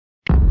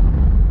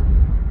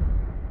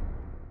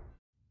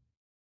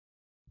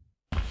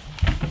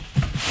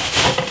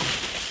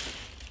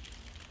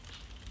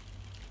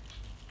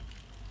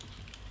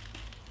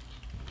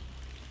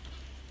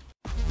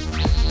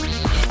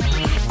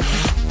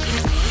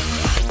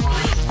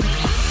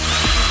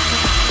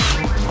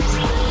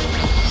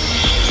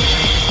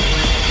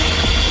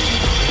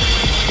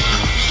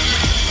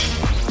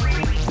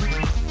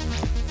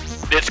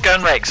go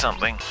and make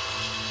something.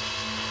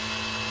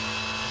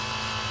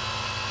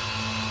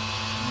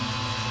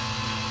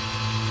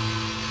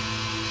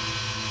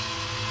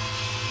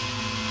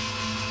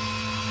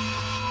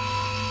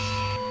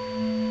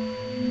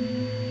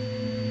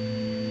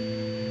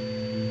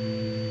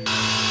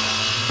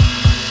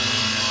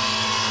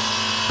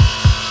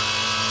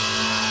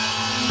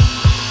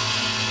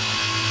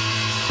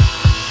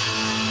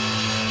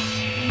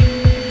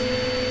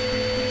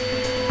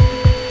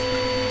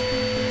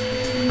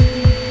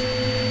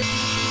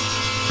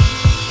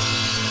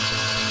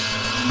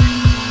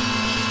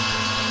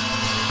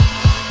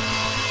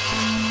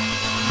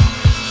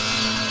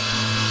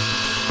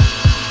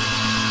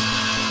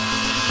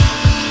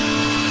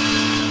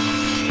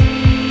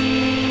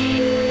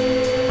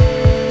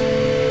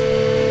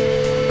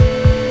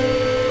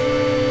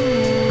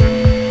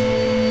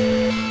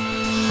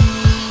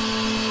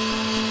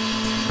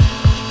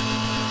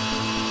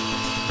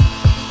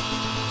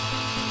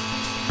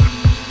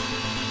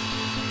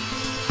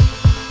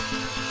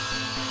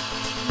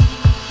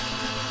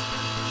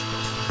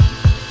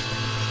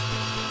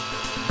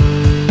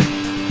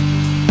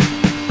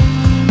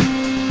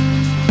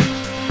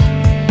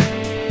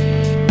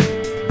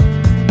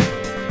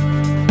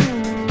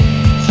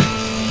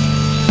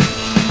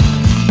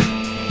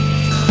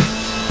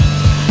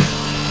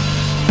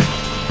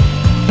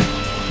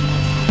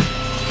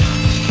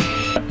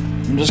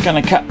 I'm just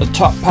going to cut the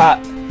top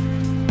part,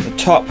 the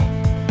top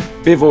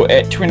bevel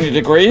at 20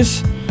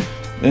 degrees,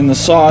 then the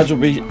sides will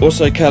be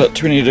also cut at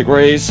 20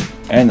 degrees,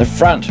 and the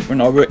front, when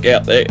I work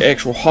out the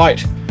actual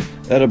height,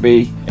 that'll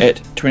be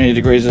at 20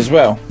 degrees as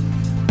well.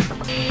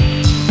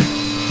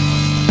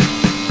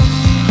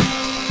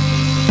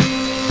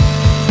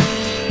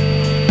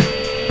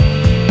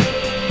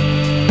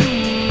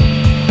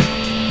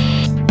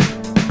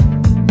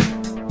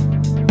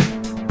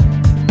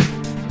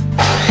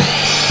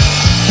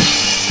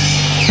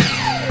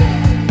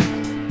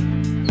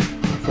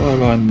 I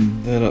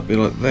line that up there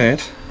like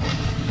that,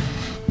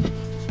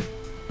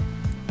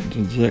 it's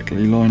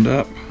exactly lined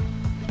up.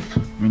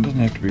 I mean, it doesn't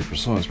have to be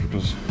precise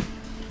because,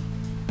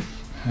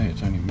 hey,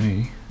 it's only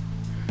me.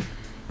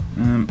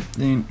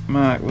 Then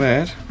mark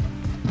that.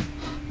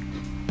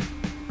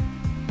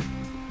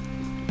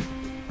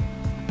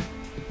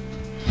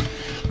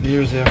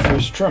 There's our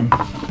first trim.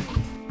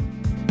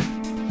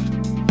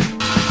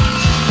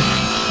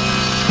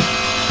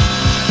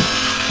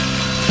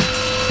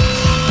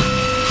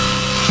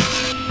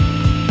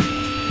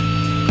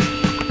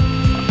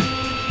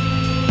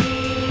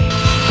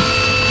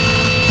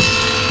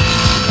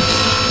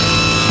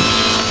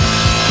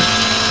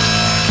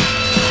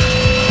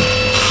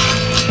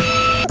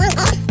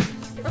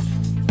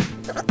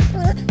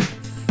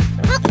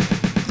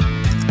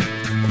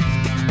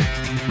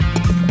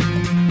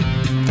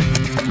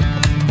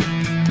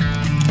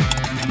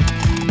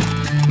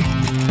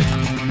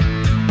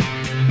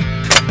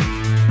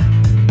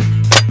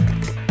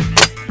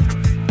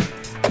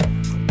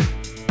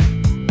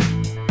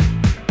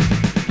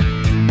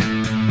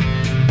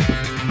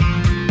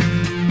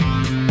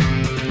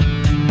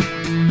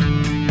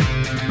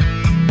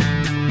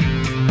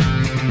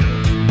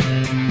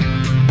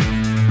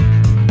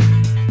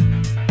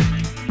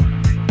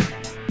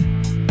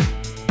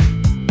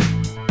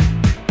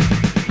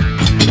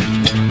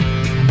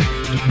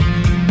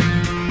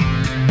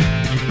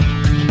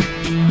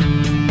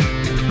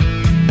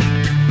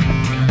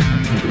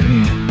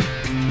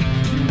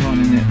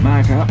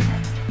 Up.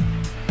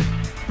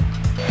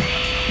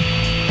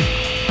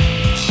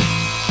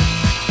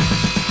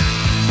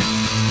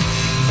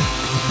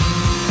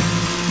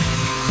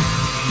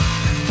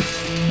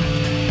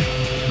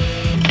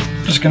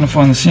 Just going to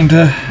find the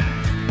center.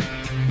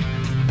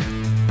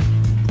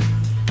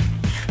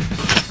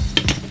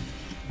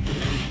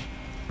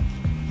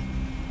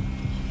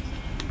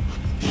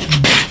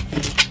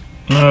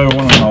 No, I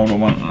want an older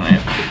one.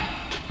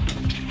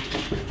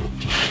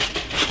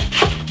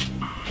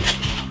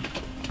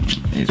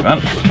 Here's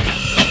one.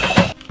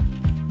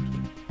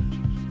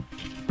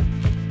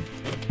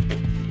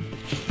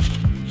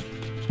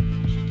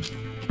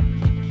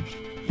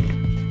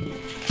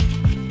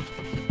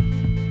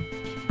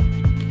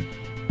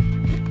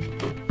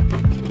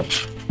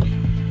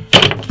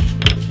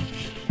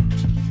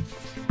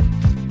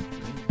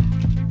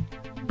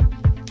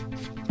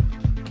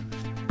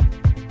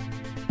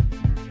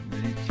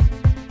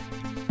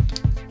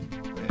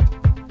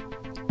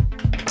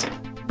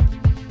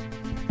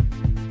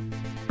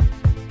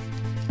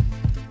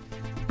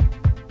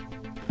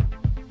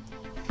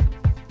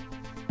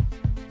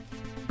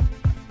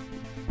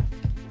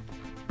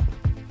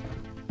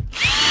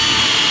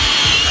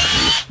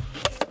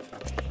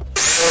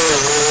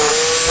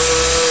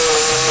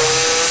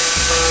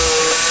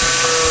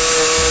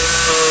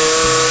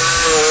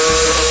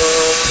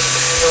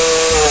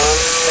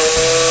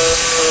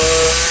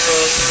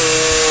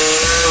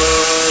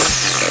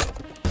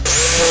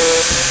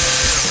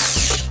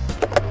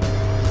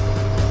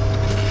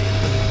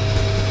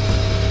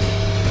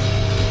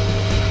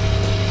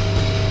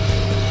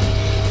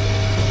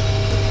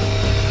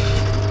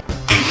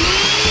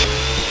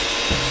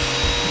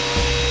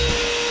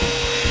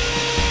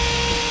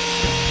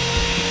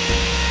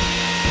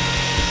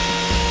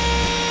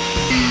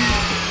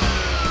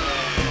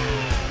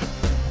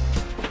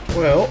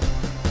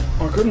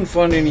 couldn't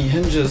find any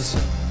hinges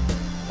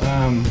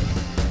the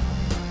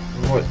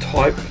right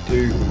type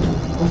to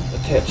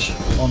attach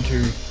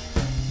onto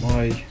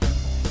my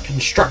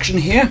construction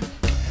here.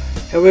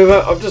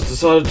 However, I've just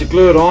decided to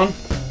glue it on,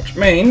 which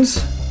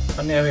means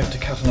I now have to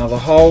cut another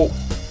hole,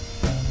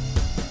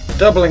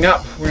 doubling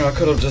up when I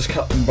could have just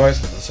cut them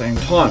both at the same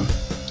time.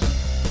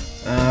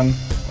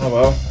 Oh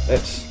well,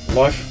 that's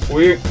life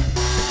for you.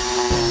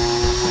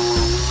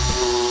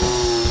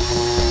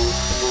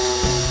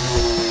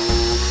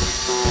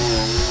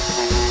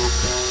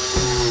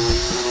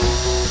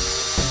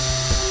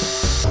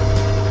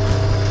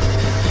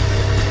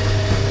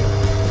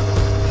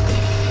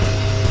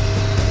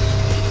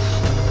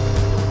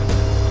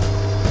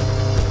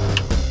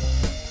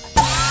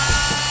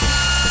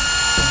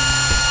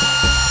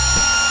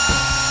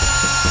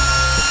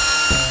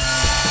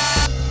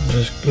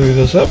 Just glue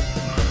this up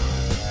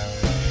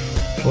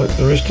like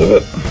the rest of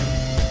it.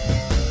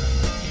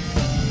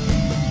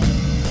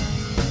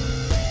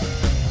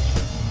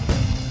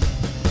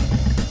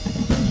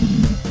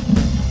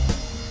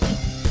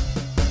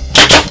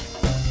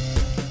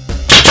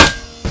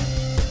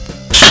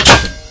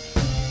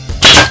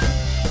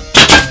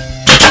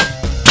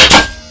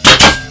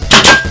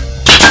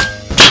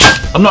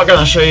 I'm not going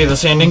to show you the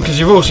sanding because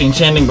you've all seen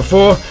sanding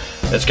before.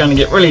 It's going to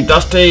get really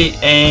dusty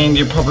and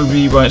you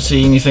probably won't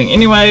see anything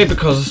anyway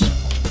because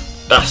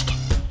dust.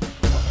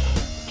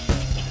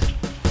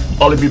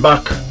 I'll be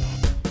back.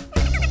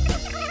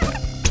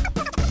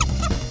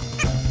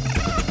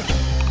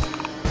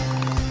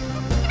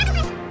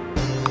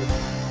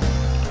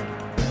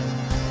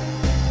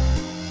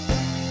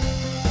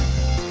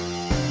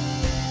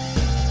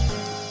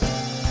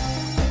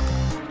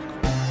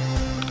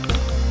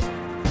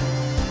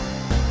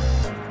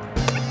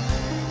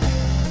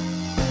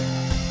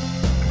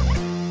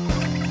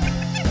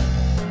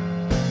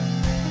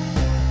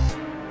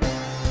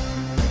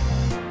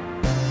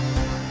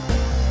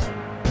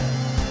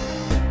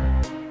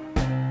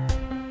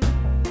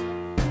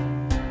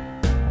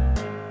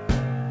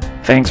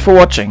 Thanks for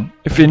watching.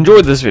 If you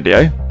enjoyed this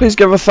video, please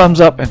give a thumbs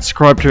up and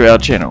subscribe to our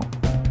channel.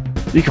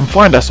 You can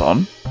find us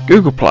on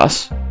Google+,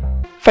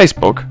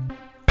 Facebook,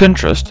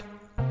 Pinterest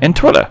and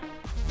Twitter.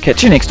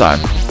 Catch you next time.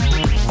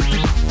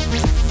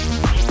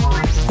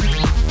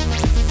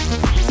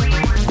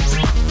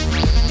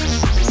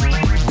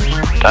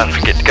 Don't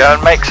forget to go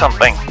and make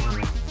something.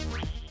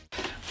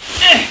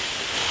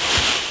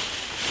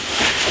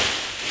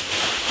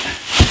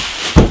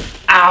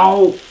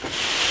 Ow!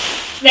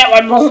 That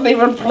one wasn't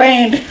even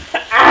planned.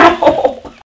 Ow!